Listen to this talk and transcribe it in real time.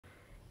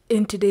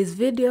In today's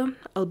video,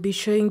 I'll be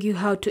showing you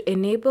how to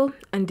enable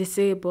and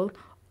disable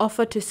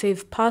offer to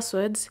save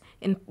passwords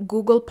in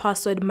Google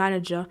Password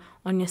Manager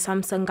on your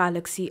Samsung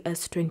Galaxy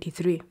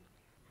S23.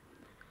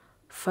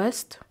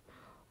 First,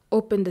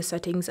 open the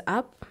Settings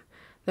app,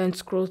 then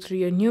scroll through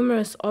your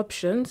numerous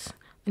options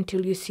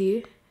until you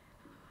see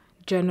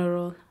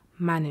General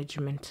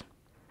Management.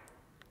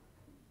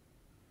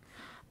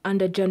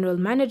 Under General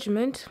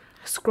Management,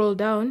 scroll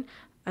down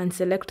and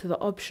select the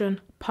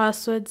option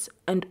Passwords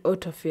and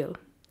Autofill.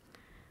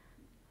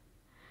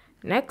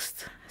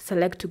 Next,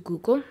 select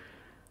Google,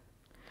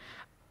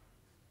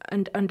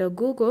 and under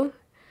Google,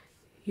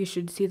 you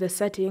should see the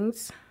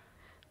settings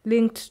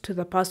linked to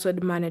the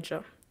Password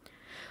Manager.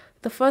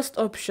 The first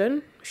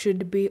option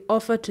should be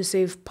Offer to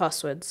Save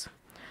Passwords.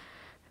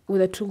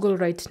 With a toggle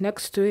right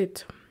next to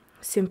it,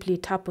 simply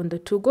tap on the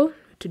toggle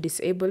to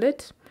disable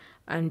it,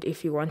 and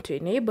if you want to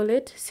enable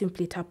it,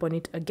 simply tap on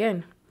it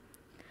again.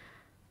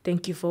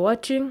 Thank you for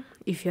watching.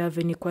 If you have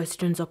any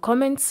questions or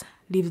comments,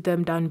 leave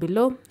them down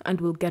below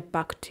and we'll get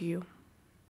back to you.